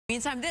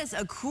Meantime,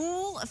 a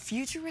cool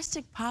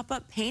futuristic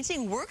pop-up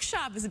painting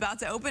workshop is about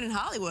to open in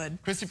Hollywood.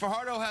 Christy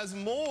Fajardo has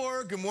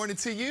more. Good morning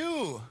to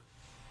you.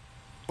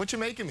 What you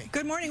making me?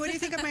 Good morning. What do you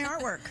think of my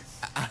artwork?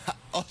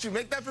 Oh, did you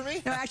make that for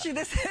me? No, actually,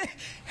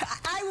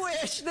 I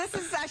wish. This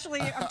is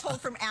actually, I'm told,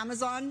 from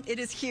Amazon. It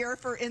is here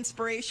for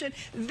inspiration.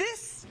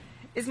 This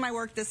is my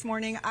work this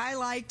morning. I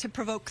like to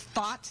provoke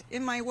thought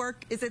in my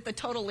work. Is it the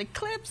total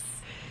eclipse?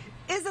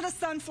 Is it a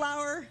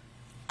sunflower?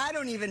 I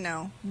don't even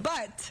know.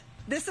 But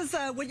this is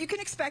what you can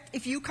expect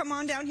if you come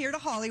on down here to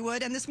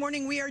Hollywood. And this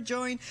morning we are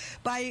joined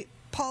by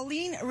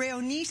Pauline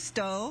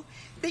Reonisto.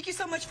 Thank you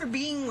so much for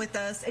being with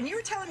us. And you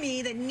were telling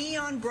me that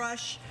neon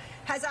brush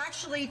has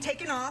actually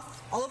taken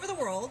off all over the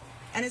world,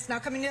 and it's now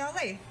coming to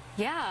LA.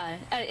 Yeah,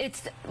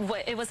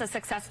 it was a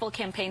successful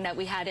campaign that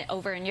we had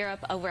over in Europe,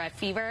 over at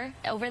Fever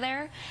over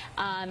there,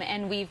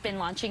 and we've been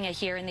launching it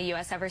here in the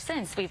U.S. ever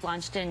since. We've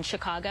launched in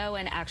Chicago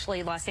and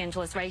actually Los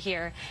Angeles right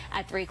here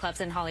at 3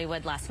 clubs in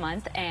Hollywood last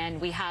month, and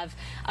we have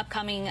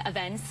upcoming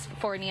events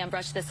for Neon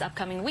Brush this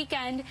upcoming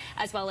weekend,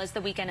 as well as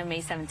the weekend of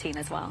May 17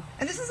 as well.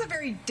 And this is a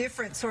very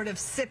different sort of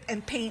sip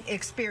and paint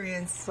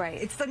experience.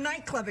 Right. It's the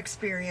nightclub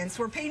experience.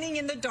 We're painting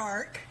in the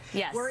dark.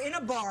 Yes. We're in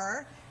a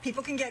bar.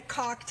 People can get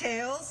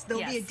cocktails.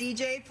 There'll be a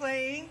DJ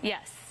playing.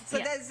 Yes. So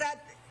yes. does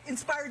that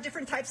inspire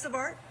different types of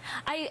art?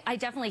 I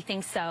definitely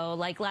think so.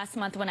 Like last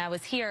month when I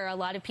was here, a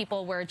lot of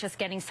people were just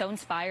getting so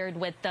inspired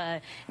with the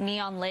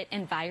neon lit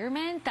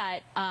environment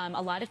that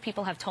a lot of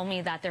people have told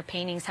me that their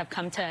paintings have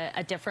come to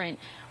a different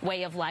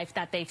way of life,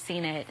 that they've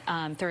seen it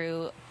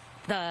through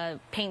the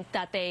paint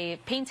that they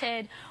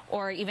painted,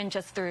 or even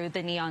just through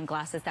the neon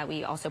glasses that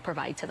we also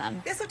provide to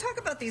them. Yeah, so talk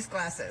about these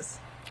glasses.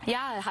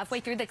 Yeah,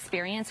 halfway through the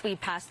experience, we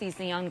passed these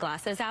neon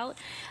glasses out.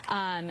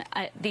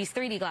 These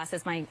 3D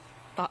glasses, my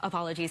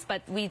apologies,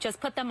 but we just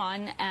put them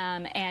on,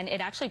 and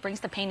it actually brings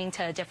the painting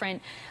to a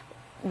different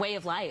way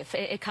of life.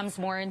 It comes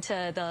more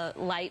into the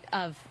light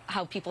of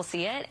how people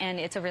see it, and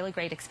it's a really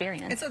great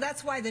experience. And so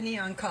that's why the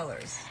neon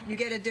colors. You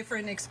get a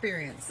different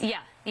experience.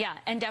 Yeah,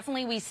 and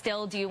definitely we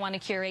still do want to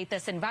curate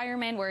this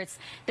environment where it's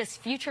this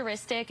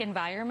futuristic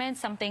environment,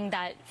 something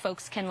that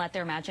folks can let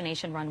their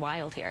imagination run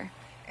wild here.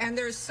 And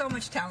there's so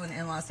much talent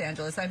in Los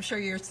Angeles. I'm sure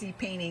you'll see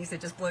paintings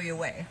that just blow you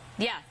away.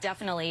 Yeah,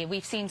 definitely.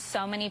 We've seen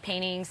so many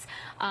paintings,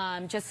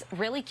 just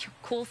really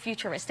cool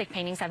futuristic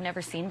paintings I've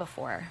never seen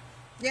before.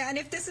 Yeah, and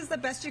if this is the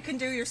best you can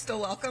do, you're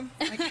still welcome.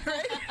 Like,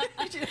 right?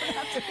 You don't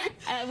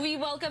have to. We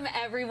welcome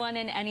everyone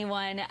and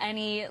anyone,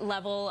 any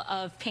level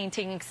of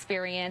painting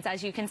experience.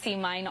 As you can see,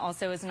 mine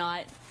also is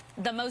not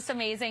the most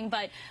amazing,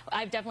 but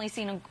I've definitely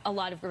seen a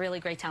lot of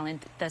really great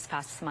talent this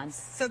past month.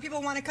 So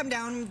people want to come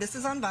down, this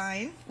is on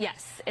Vine.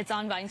 Yes, it's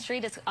on Vine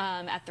Street. It's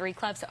at 3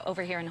 clubs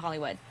over here in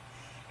Hollywood.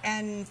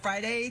 And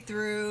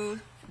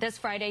This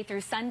Friday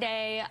through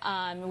Sunday.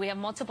 We have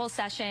multiple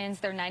sessions.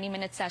 They're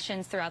 90-minute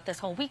sessions throughout this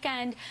whole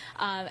weekend.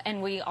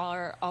 And we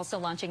are also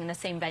launching in the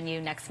same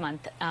venue next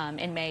month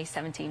in May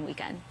 17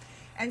 weekend.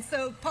 And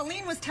so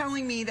Pauline was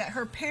telling me that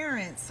her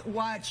parents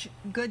watch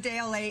Good Day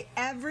LA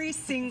every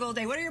single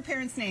day. What are your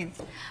parents' names?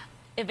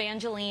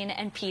 Evangeline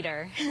and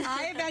Peter.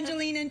 Hi,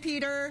 Evangeline and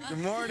Peter. Good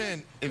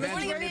morning,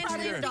 Evangeline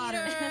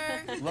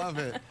and Peter. Love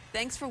it.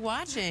 Thanks for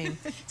watching.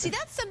 See,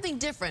 that's something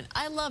different.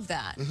 I love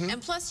that.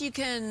 And plus, you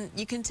can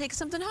take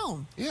something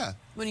home. Yeah.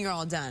 When you're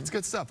all done. It's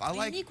good stuff. A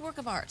unique work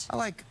of art. I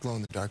like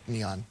glow-in-the-dark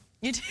neon.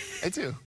 You do? I do.